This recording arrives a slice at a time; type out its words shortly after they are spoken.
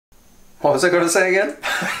What was I going to say again?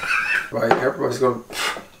 Right, everybody's going,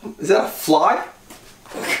 is that a fly?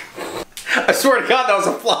 I swear to God that was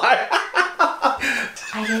a fly.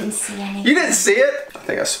 I didn't see anything. You didn't see it? I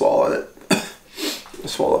think I swallowed it. I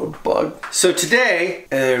swallowed a bug. So today,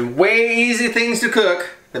 and way easy things to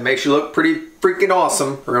cook that makes you look pretty freaking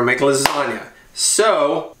awesome, we're gonna make lasagna.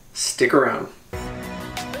 So, stick around.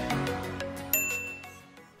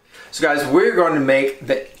 So guys, we're going to make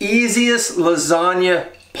the easiest lasagna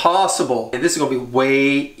possible. And this is gonna be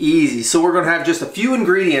way easy. So we're gonna have just a few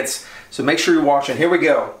ingredients, so make sure you're watching. Here we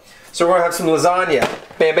go. So we're gonna have some lasagna,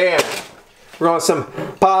 bam bam. We're gonna have some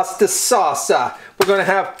pasta salsa. We're gonna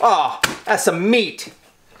have, that's some meat,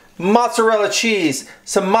 mozzarella cheese,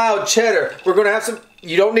 some mild cheddar. We're gonna have some,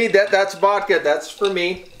 you don't need that, that's vodka, that's for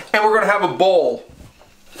me. And we're gonna have a bowl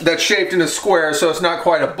that's shaped in a square, so it's not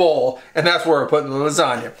quite a bowl, and that's where we're putting the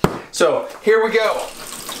lasagna. So here we go.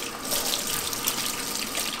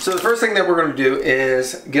 So the first thing that we're going to do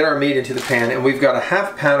is get our meat into the pan, and we've got a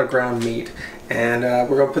 ½ pound of ground meat, and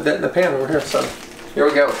we're going to put that in the pan over here. So here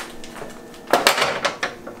we go.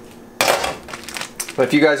 But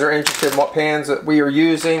if you guys are interested in what pans that we are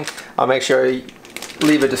using, I'll make sure I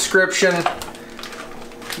leave a description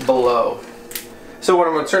below. So what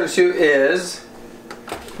I'm going to turn it to is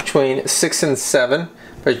between 6 and 7.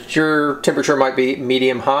 But your temperature might be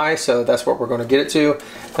medium high, so that's what we're going to get it to.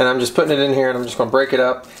 And I'm just putting it in here, and I'm just going to break it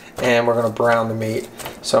up, and we're going to brown the meat.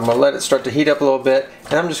 So I'm going to let it start to heat up a little bit,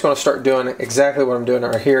 and I'm just going to start doing exactly what I'm doing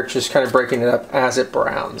right here, just kind of breaking it up as it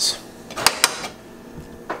browns.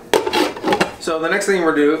 So the next thing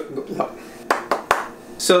we're going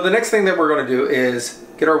to do is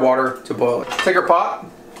get our water to boil. Take our pot,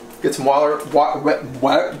 get some water, we're going to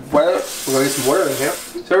get some water in here.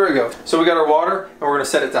 So here we go. So we got our water, and we're going to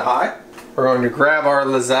set it to high. We're going to grab our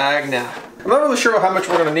lasagna. I'm not really sure how much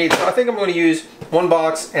we're going to need, so I think I'm going to use 1.5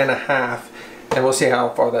 boxes, and we'll see how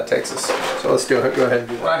far that takes us. So let's do it. Go ahead and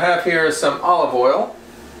do that. What I have here is some olive oil.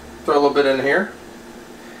 Throw a little bit in here.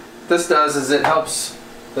 What this does is it helps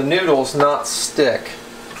the noodles not stick.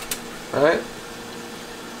 All right?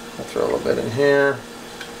 I'll throw a little bit in here.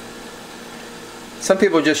 Some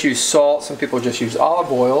people just use salt, some people just use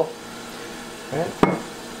olive oil. Right.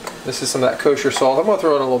 This is some of that kosher salt. I'm going to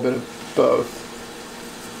throw in a little bit of both.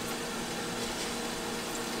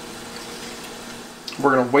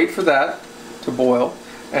 We're going to wait for that to boil,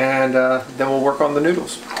 and then we'll work on the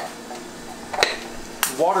noodles.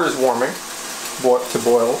 Water is warming to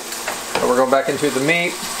boil. So we're going back into the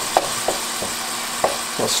meat.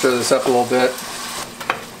 We'll stir this up a little bit.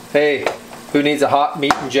 Hey, who needs a hot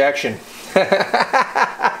meat injection?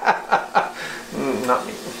 Not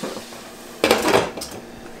me.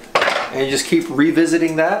 And you just keep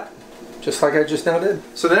revisiting that, just like I just now did.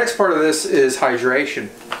 So the next part of this is hydration.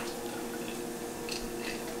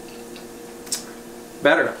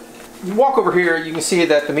 Better. You walk over here, you can see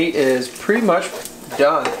that the meat is pretty much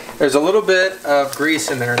done. There's a little bit of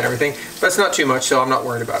grease in there and everything, but it's not too much, so I'm not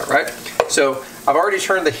worried about it, right? So I've already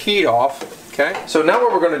turned the heat off, okay? So now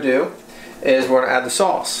what we're going to do is we're going to add the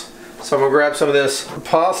sauce. So I'm going to grab some of this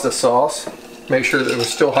pasta sauce, make sure that it was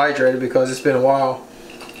still hydrated because it's been a while.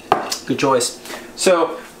 Good choice.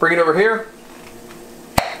 So bring it over here.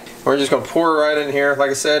 We're just going to pour it right in here. Like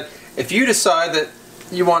I said, if you decide that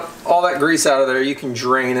you want all that grease out of there, you can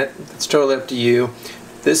drain it. It's totally up to you.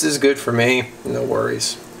 This is good for me, no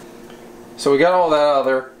worries. So we got all that out of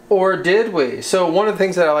there, or did we? So one of the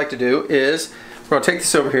things that I like to do is we're going to take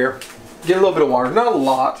this over here, get a little bit of water, not a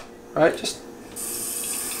lot, right? Just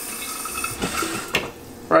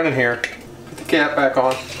right in here. Put the cap back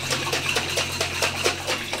on.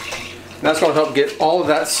 And that's going to help get all of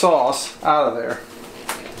that sauce out of there.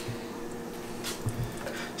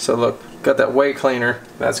 So look, got that way cleaner.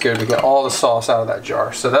 That's good. We got all the sauce out of that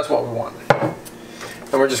jar. So that's what we want.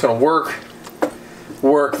 And we're just going to work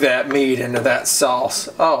that meat into that sauce.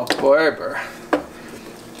 Oh boy,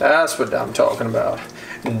 that's what I'm talking about.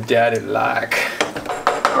 Daddy like.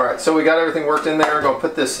 Alright, so we got everything worked in there. We're going to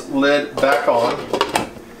put this lid back on.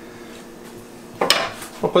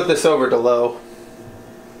 We'll put this over to low.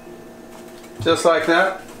 Just like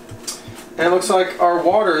that. And it looks like our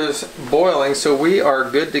water is boiling, so we are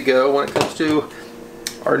good to go when it comes to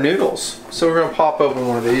our noodles. So we're going to pop open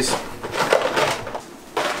one of these.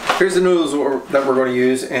 Here's the noodles that we're going to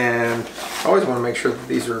use, and I always want to make sure that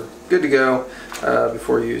these are good to go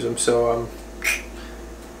before you use them. So,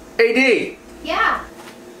 AD! Yeah.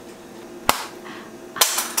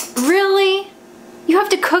 Really? You have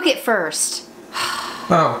to cook it first.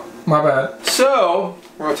 Oh, my bad. So,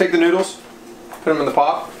 we're going to take the noodles, put them in the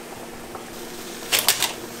pot.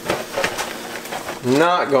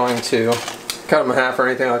 Not going to cut them in half or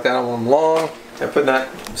anything like that. I want them long. And put in that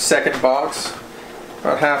second box,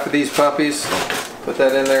 about half of these puppies. Put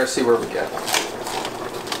that in there, see where we get.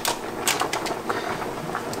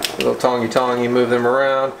 A little tongy, move them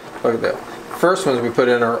around. Look at that. First ones we put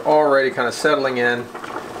in are already kind of settling in.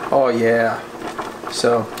 Oh yeah.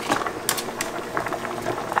 So,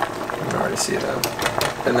 you can already see them.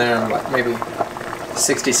 And they're like maybe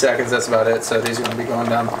 60 seconds, that's about it. So these are going to be going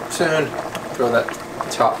down soon. Throw that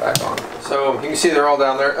top back on. So you can see they're all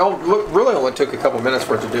down there. Oh, look, really only took a couple minutes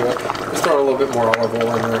for it to do it. Just throw a little bit more olive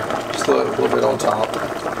oil in there. Just a little bit on top.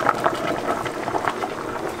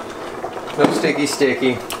 No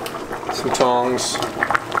sticky. Some tongs.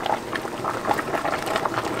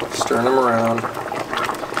 Stirring them around.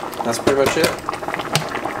 That's pretty much it.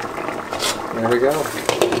 There we go.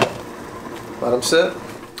 Let them sit.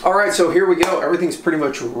 Alright, so here we go. Everything's pretty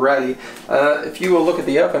much ready. If you will look at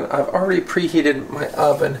the oven, I've already preheated my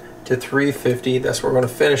oven to 350. That's where we're going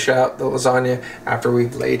to finish out the lasagna after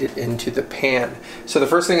we've laid it into the pan. So the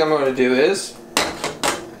first thing I'm going to do is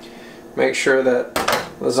make sure that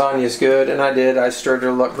lasagna is good, and I did. I stirred it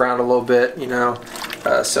around a little bit, you know.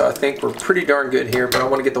 So I think we're pretty darn good here, but I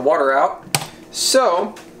want to get the water out.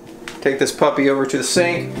 So, take this puppy over to the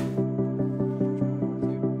sink.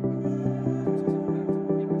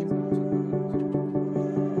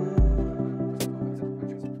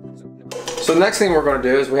 So the next thing we're going to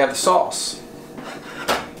do is we have the sauce.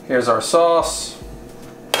 Here's our sauce.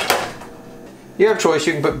 You have a choice.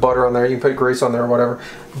 You can put butter on there, you can put grease on there or whatever.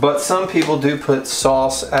 But some people do put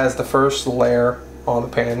sauce as the first layer on the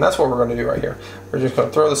pan. That's what we're going to do right here. We're just going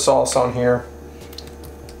to throw the sauce on here.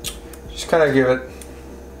 Just kind of give it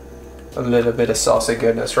a little bit of saucy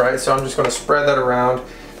goodness, right? So I'm just going to spread that around.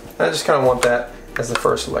 I just kind of want that as the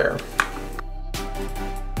first layer.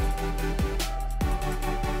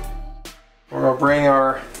 We're going to bring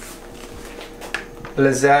our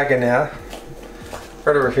lasagna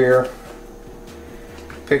right over here.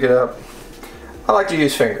 Pick it up. I like to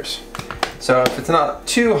use fingers. So if it's not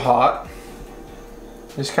too hot,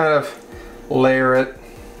 just kind of layer it.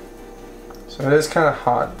 So it is kind of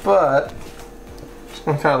hot, but just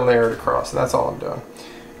going to kind of layer it across. That's all I'm doing.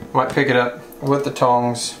 Might pick it up with the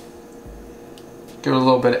tongs. Give it a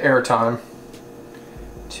little bit of air time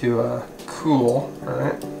to cool. All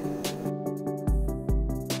right.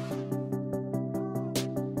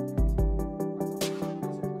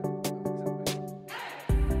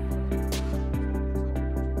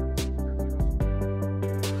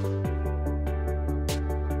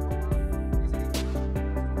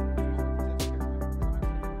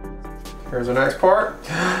 Here's the next part.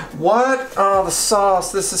 What? Oh, the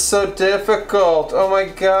sauce. This is so difficult. Oh my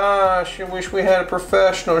gosh. I wish we had a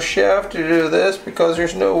professional chef to do this, because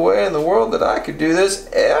there's no way in the world that I could do this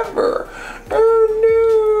ever.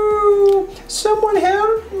 Oh no. Someone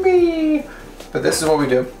help me. But this is what we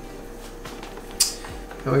do.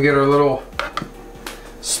 And we get our little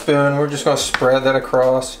spoon. We're just going to spread that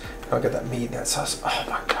across. Look at that meat and that sauce. Oh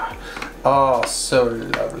my god. Oh, so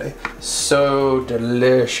lovely. So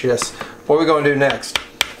delicious. What are we going to do next?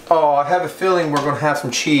 Oh, I have a feeling we're going to have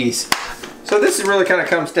some cheese. So this really kind of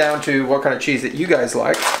comes down to what kind of cheese that you guys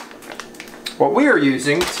like. What we are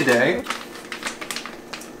using today,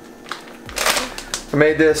 I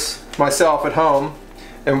made this myself at home.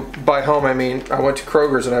 And by home I mean I went to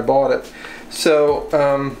Kroger's and I bought it. So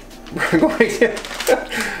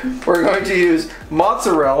we're going to use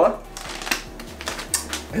mozzarella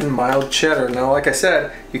and mild cheddar. Now, like I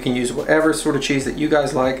said, you can use whatever sort of cheese that you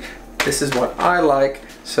guys like. This is what I like,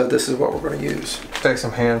 so this is what we're going to use. Take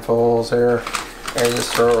some handfuls here and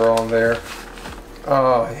just throw it on there.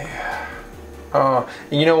 Oh yeah. Oh,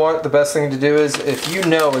 and you know what? The best thing to do is, if you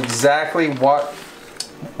know exactly what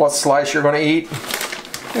slice you're going to eat,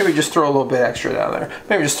 maybe just throw a little bit extra down there.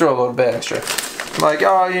 Maybe just throw a little bit extra. Like,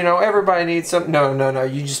 oh, you know, everybody needs some. No.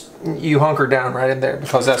 You hunker down right in there,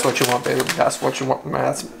 because that's what you want, baby. That's what you want.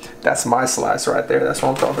 That's my slice right there. That's what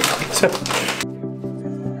I'm talking about.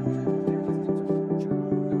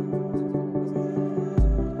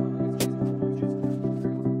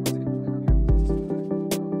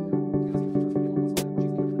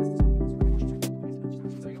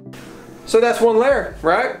 So that's one layer,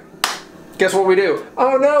 right? Guess what we do?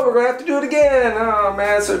 Oh no, we're gonna have to do it again. Oh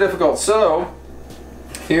man, it's so difficult. So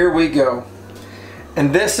here we go.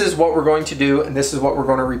 And this is what we're going to do, and this is what we're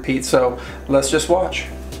going to repeat. So let's just watch.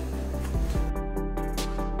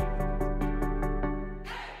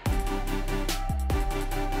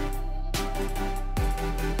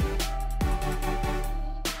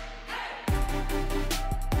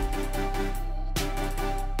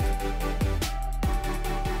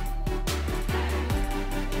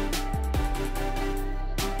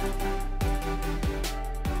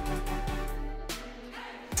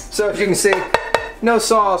 So as you can see, no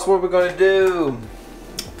sauce. What are we gonna do?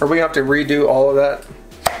 Are we gonna have to redo all of that?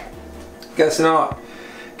 Guess not.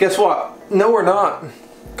 Guess what? No, we're not.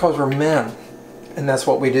 Because we're men. And that's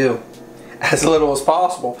what we do. As little as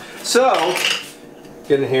possible. So,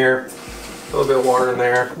 get in here. A little bit of water in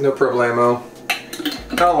there. No problemo.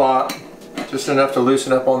 Not a lot. Just enough to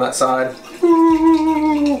loosen up on that side.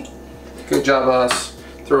 Good job, us.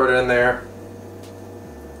 Throw it in there.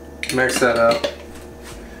 Mix that up.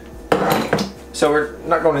 So we're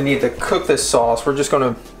not going to need to cook this sauce. We're just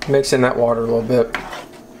going to mix in that water a little bit.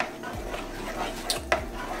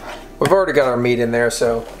 We've already got our meat in there,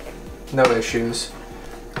 so no issues.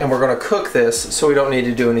 And we're going to cook this, so we don't need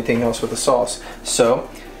to do anything else with the sauce. So,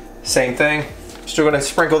 same thing. Still going to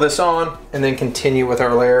sprinkle this on and then continue with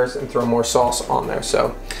our layers and throw more sauce on there.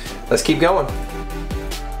 So, let's keep going.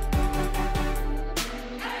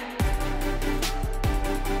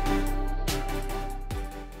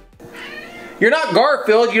 You're not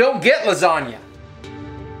Garfield, you don't get lasagna.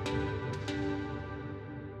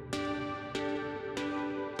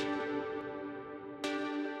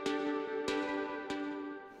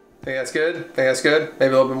 Think that's good? Think that's good?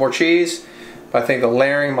 Maybe a little bit more cheese. But I think the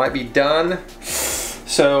layering might be done.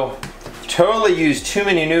 So, totally used too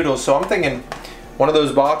many noodles. So I'm thinking one of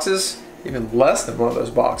those boxes, even less than one of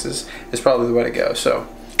those boxes, is probably the way to go. So,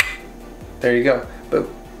 there you go. But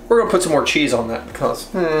we're gonna put some more cheese on that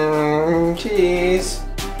because, cheese.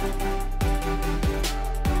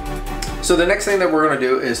 So the next thing that we're gonna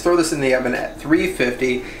do is throw this in the oven at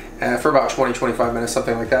 350 for about 20-25 minutes,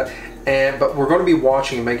 something like that. But we're gonna be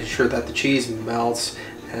watching and making sure that the cheese melts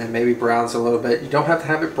and maybe browns a little bit. You don't have to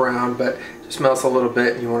have it brown, but just melts a little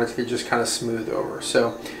bit and you want it to just kind of smooth over.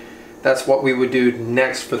 So that's what we would do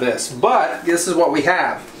next for this. But this is what we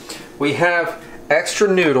have. We have extra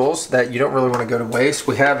noodles that you don't really want to go to waste.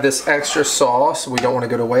 We have this extra sauce we don't want to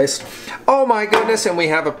go to waste. Oh my goodness, and we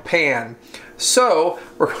have a pan. So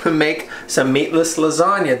we're going to make some meatless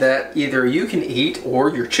lasagna that either you can eat or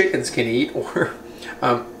your chickens can eat, or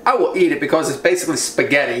I will eat it because it's basically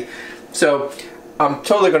spaghetti. So I'm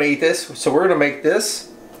totally going to eat this. So we're going to make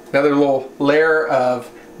this, another little layer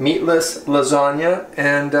of meatless lasagna,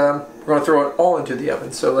 and we're going to throw it all into the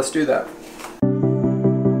oven. So let's do that.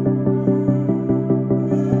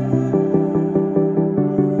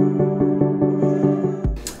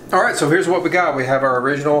 Alright, so here's what we got. We have our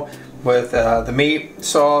original with the meat,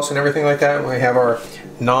 sauce, and everything like that. We have our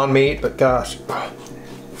non-meat, but gosh,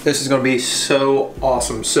 this is going to be so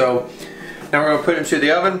awesome. So now we're going to put it into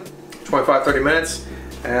the oven, 25-30 minutes,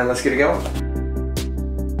 and let's get it going.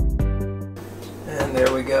 And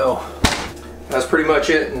there we go. That's pretty much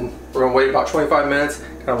it, and we're going to wait about 25 minutes,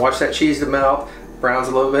 kind of watch that cheese to melt, browns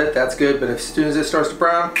a little bit, that's good, but as soon as it starts to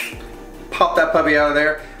brown, pop that puppy out of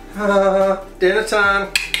there. Dinner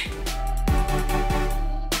time.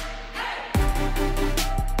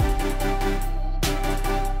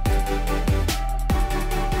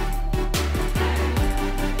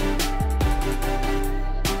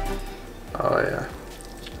 Oh yeah.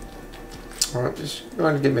 Alright, just go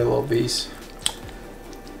ahead and give me a little piece.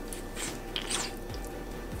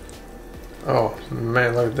 Oh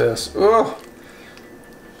man, look at this. Oh,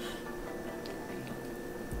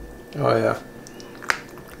 oh yeah.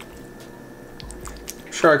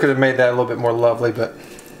 Sure, I could have made that a little bit more lovely, but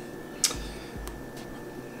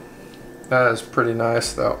that is pretty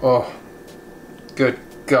nice though. Oh, good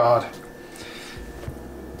God.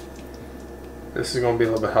 This is going to be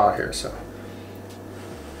a little bit hot here, so.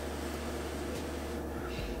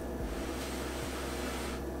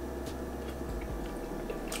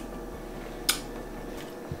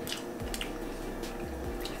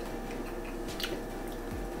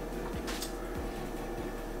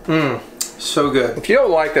 So good. If you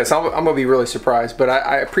don't like this, I'm gonna be really surprised, but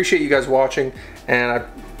I appreciate you guys watching, and I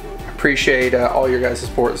appreciate all your guys'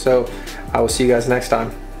 support, so I will see you guys next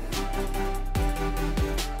time.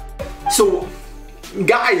 So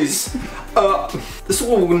guys, this is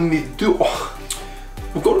what we're gonna need to do.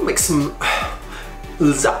 We're gonna make some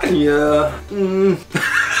lasagna.